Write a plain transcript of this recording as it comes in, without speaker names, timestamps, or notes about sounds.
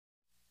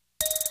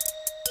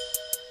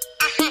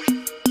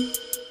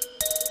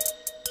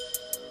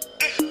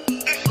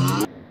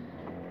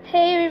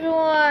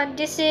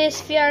this is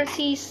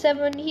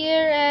VRT7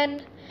 here,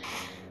 and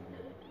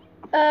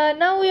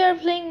now we are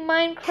playing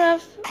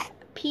Minecraft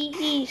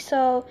PE.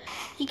 So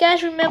you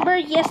guys remember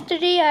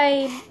yesterday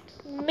I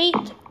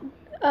made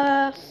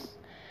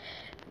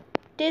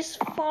this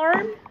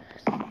farm,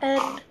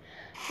 and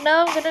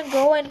now I'm gonna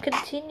go and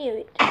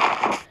continue it.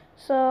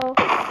 So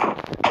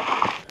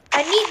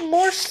I need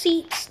more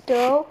seeds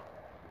though.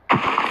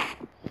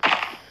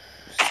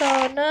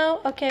 So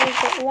now, okay, we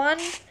got one.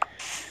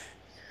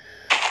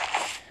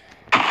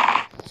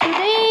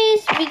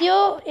 Today's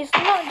video is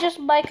not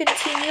just by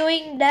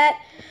continuing that,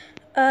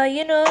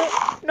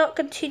 not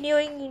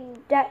continuing in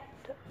that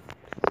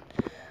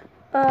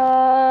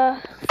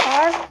farm.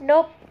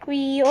 Nope,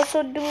 we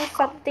also do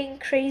something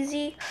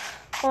crazy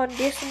on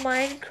this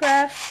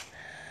Minecraft.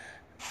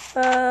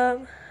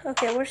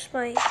 Okay, where's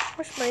my,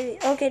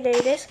 okay, there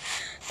it is.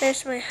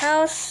 There's my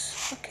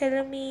house. Okay,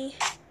 let me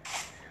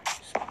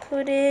just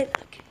put it.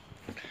 Okay,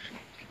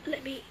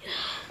 let me.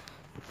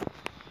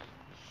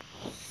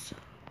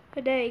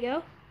 There you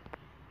go.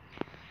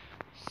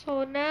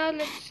 So now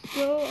let's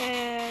go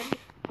and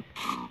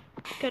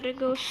gonna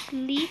go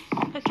sleep.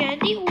 Okay, I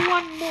need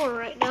one more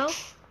right now.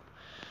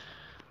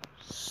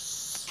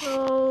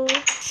 So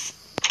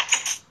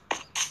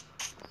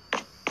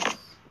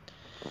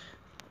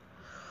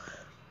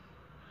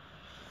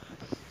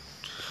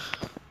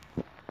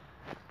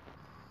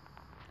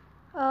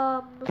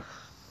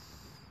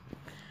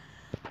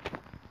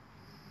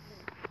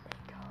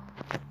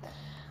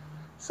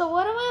so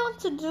what I want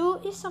to do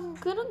is I'm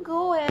gonna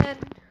go and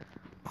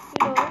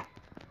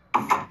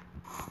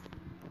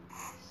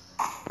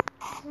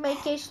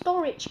make a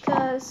storage,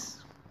 because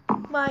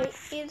my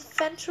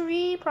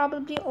inventory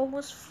probably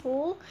almost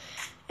full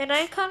and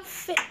I can't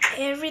fit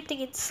everything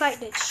inside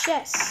the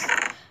chest.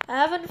 I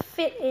haven't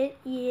fit it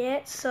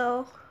yet,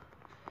 so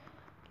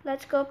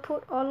let's go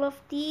put all of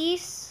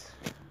these,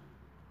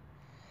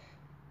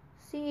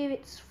 see if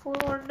it's full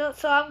or not.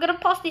 So I'm gonna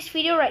pause this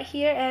video right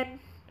here and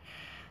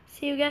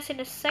see you guys in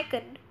a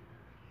second.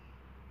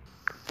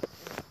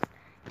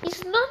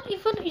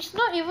 It's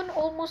not even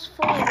almost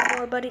full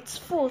anymore, but it's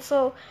full.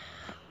 So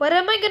what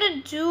am I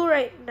gonna do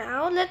right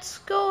now? Let's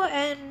go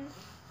and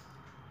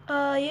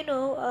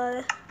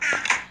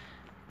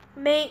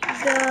make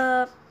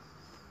the,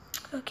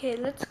 okay,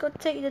 let's go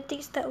take the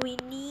things that we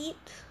need.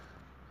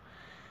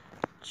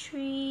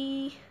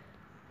 Tree.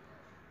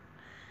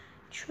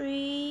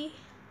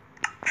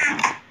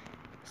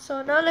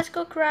 So now let's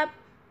go grab,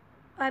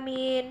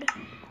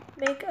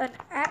 make an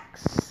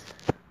axe.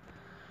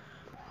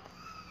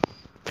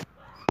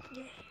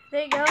 Yeah,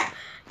 there you go.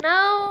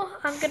 Now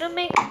I'm gonna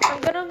make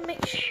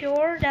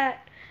sure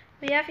that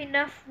we have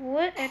enough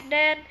wood, and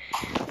then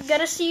I'm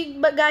gonna see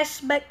you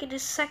guys back in a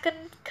second,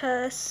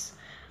 cause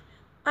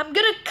I'm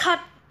gonna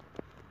cut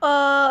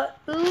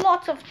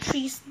lots of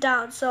trees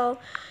down. So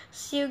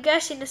see you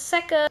guys in a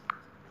second.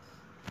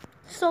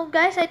 So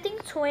guys, I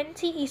think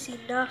 20 is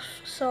enough.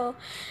 So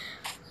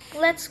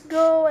let's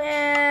go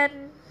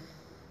and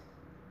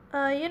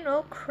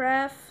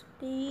craft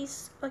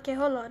these. Okay,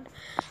 hold on.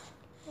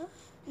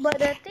 But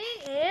the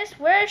thing is,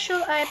 where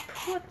should I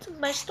put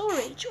my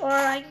storage? Or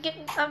I'm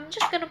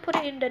just gonna put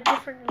it in the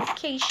different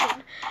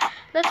location.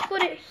 Let's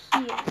put it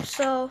here.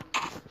 So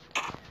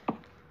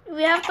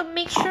we have to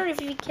make sure if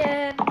we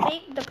can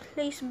make the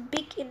place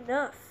big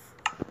enough,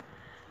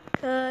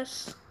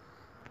 because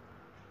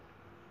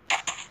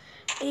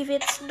if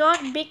it's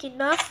not big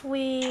enough,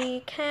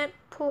 we can't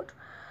put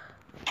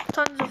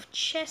tons of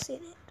chests in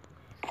it.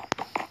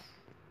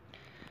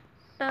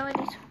 Now I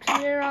need to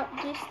clear out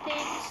these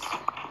things.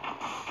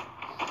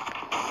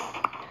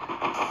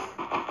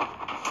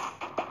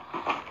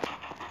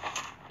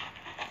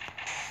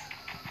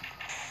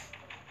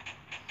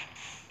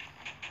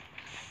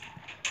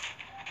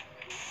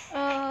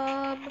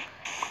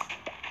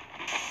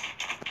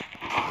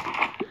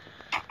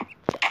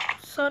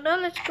 So now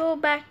let's go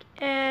back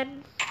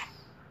and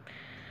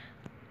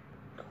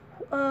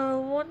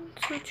 1,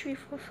 2, 3,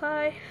 4,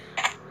 5.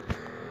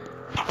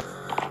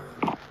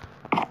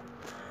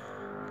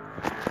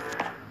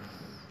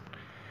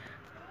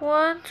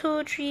 One,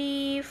 2,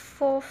 3,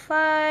 4,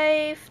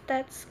 5.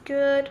 That's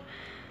good.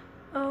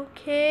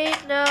 Okay,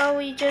 now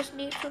we just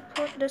need to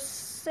put the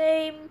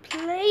same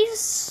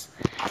place.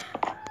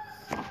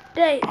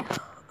 There you go.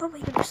 Oh my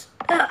goodness.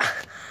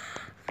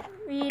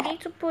 We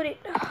need to put it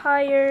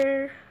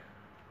higher.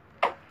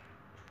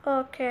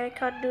 Okay, I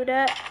can't do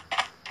that.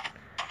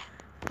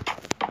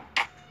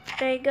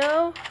 There you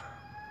go.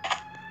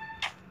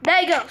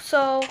 There you go.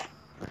 So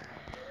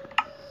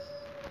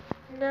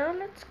now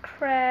let's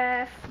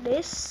craft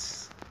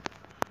this.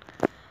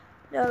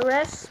 The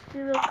rest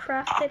we will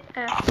craft it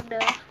after.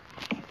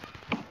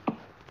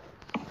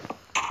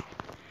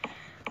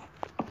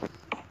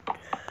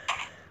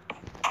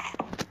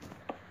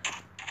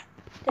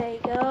 There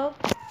you go.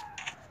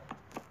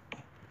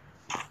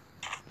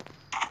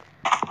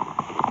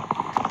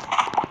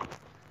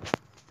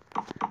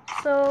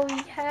 So we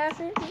have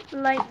it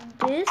like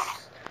this.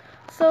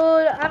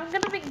 So I'm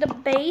gonna make the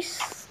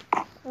base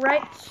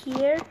right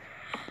here,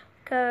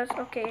 Because,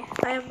 okay,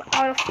 I am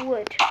out of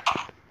wood.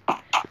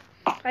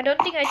 I don't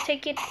think I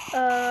take it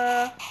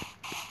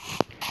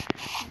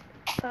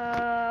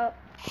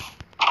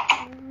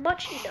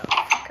much enough,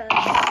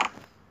 because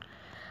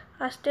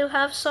I still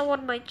have some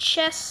on my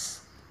chest.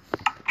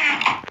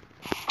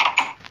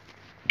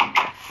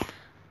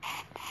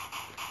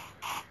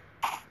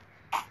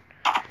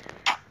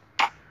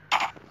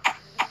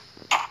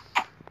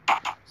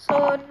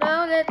 So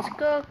now let's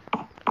go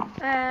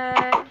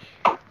and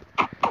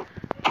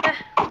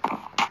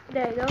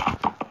there you go.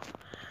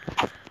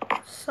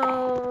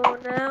 So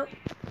now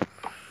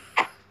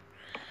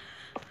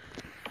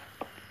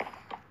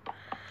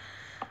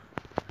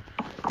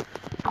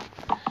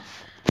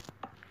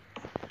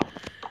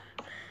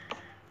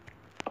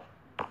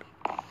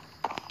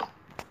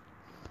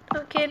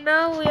okay,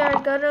 now we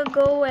are gonna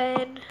go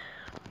and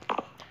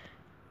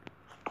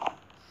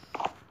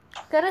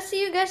gonna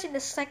see you guys in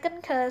a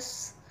second,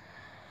 cause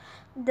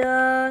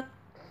I'm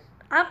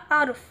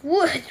out of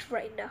wood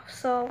right now.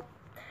 So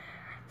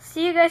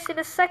see you guys in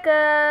a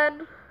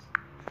second.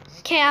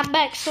 Okay, I'm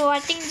back. So I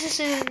think this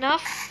is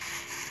enough.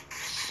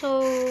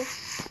 So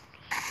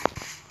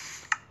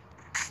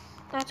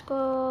let's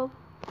go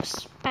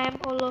spam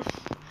all of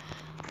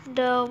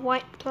the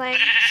white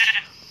planks.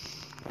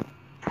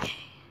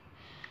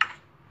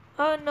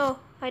 Oh no,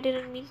 I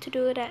didn't mean to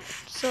do that.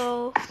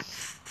 So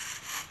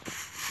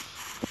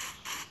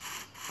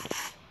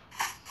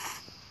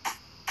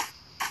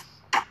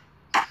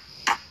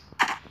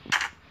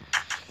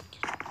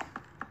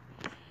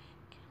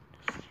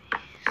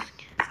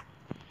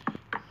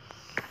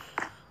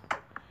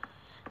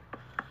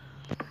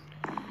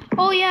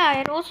oh yeah,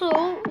 and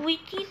also we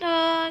need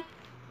a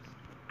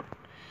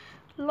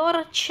lot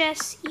of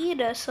chests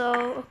either.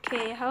 So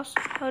okay, how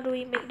do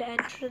we make the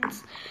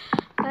entrance?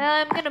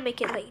 I'm gonna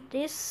make it like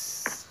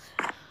this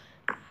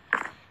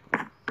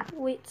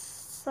with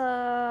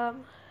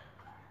some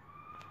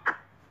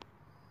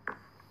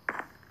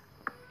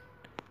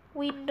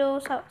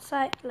windows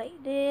outside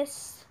like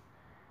this.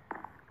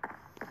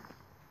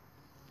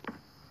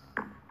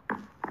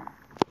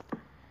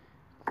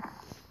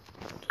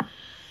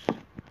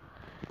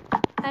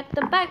 At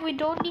the back, we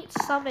don't need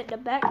some at the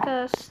back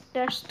because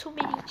there's too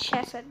many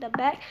chests at the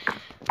back.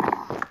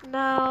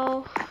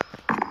 Now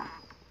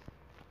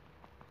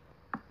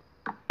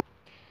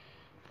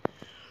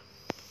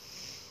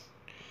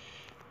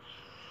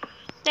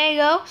there you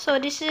go. So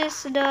this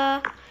is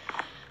the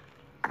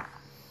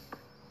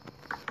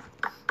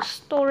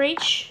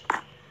storage.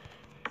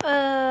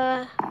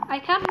 I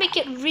can't make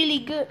it really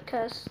good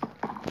because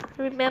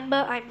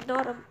remember, I'm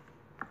not a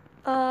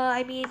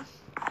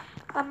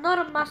I'm not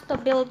a master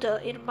builder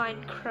in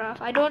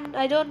Minecraft. I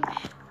don't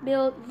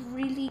build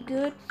really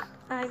good.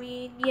 I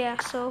mean, yeah,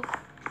 so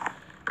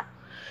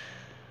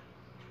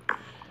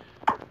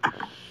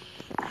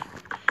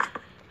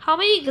how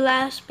many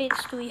glass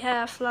panes do we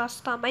have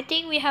last time? I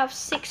think we have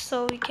 6,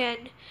 so we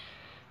can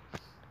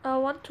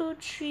 1 2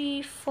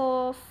 3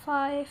 4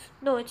 5.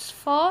 No, it's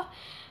 4.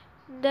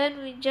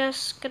 Then we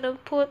just gonna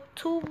put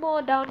 2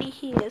 more down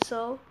here.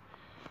 So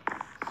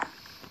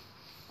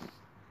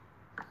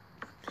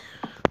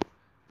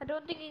I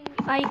don't think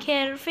I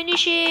can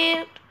finish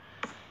it.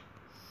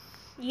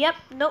 Yep,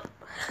 nope.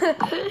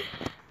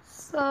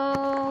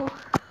 So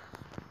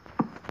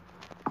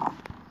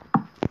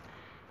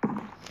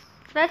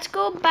let's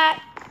go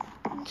back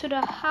into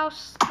the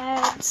house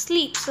and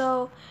sleep.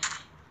 So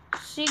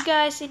see you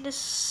guys in the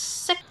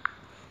sec.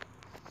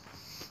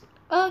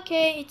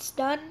 Okay, it's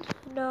done.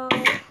 Now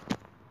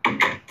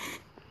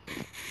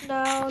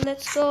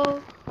let's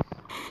go.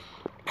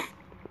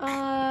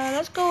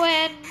 Let's go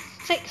and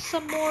take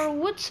some more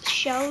woods,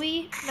 shall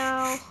we?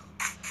 Now,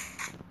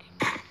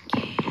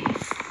 okay.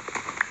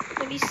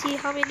 Let me see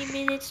how many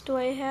minutes do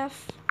I have.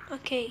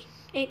 Okay,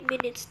 8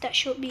 minutes. That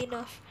should be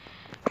enough.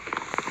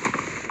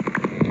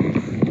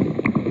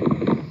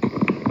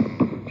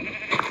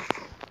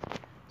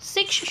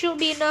 Six should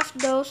be enough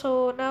though.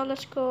 So now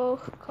let's go.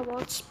 Come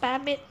on,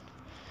 spam it.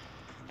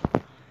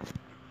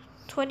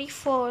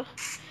 24.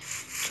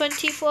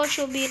 24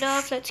 should be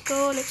enough. Let's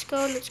go. Let's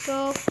go. Let's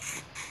go.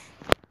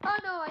 Oh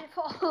no, I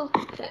fall.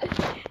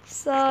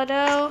 So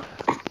now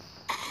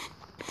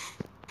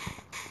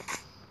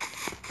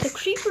the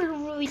creeper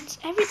ruins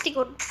everything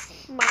on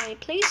my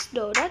place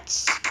though. That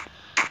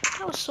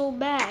was so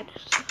bad.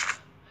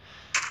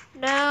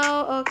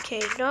 Now,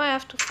 okay, now I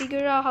have to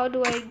figure out how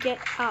do I get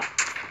up.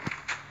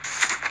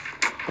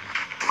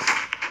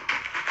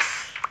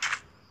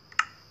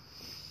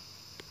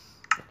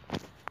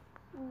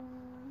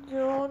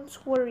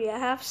 Don't worry, I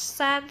have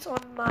sands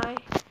on my...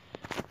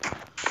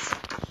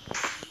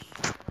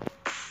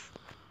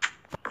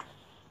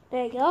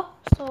 There you go.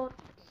 So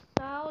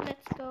now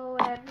let's go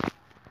and...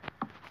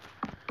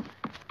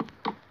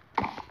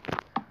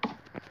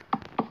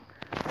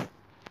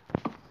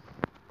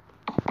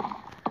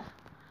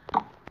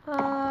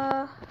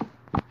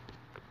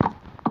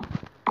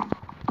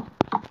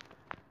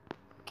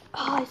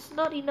 Oh, it's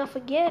not enough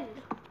again.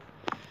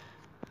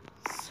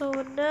 So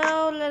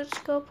now let's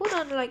go put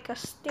on like a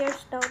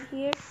stairs down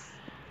here.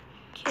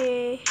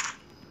 Okay.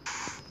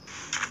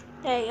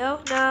 There you go.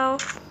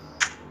 Now.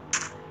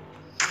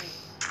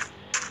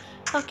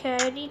 Okay,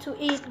 I need to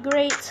eat.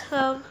 Great.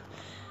 I'm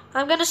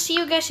gonna see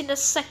you guys in a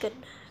second.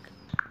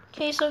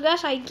 Okay, so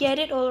guys, I get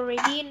it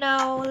already.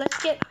 Now let's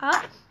get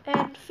up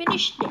and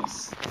finish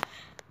this.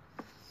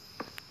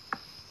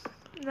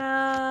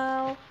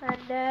 Now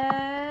and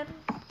then.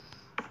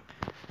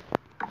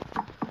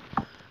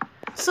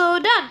 So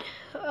done.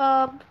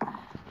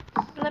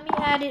 Let me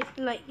add it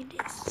like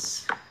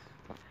this.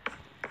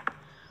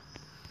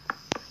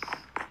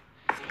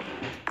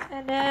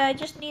 And then I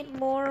just need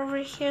more over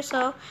here,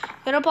 so I'm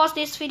gonna pause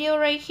this video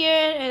right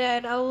here and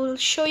then I will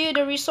show you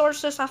the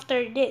resources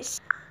after this.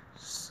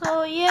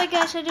 So yeah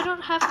guys, I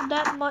didn't have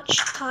that much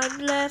time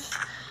left,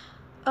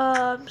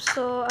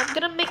 so I'm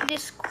gonna make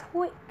this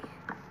quick.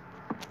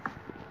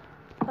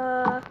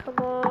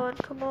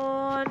 Come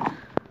on.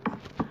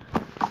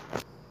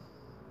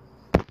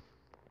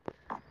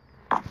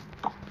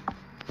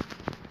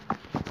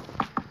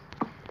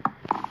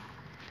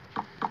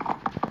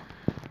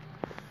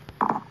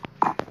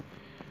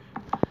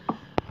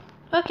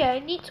 Okay, I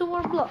need 2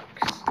 more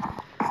blocks.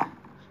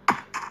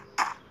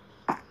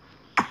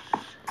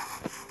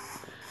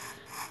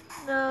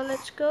 Now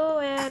let's go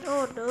and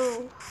oh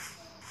no.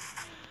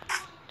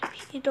 We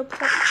need a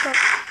pork chop.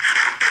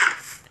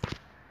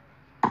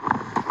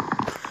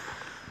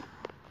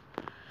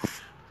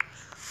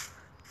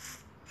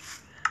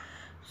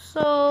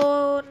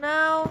 So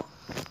now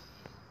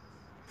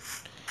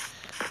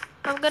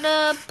I'm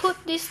gonna put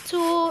these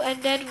 2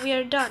 and then we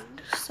are done.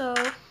 So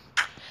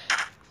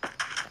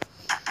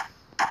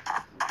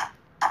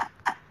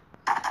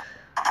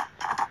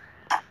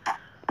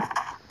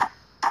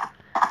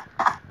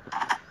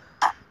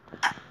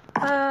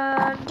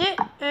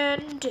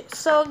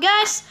so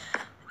guys,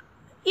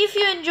 if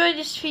you enjoyed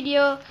this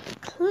video,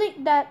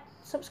 click that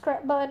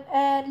subscribe button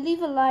and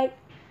leave a like,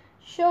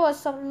 show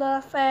us some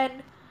love,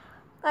 and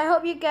I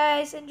hope you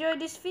guys enjoyed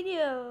this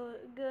video.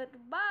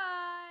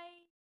 Goodbye.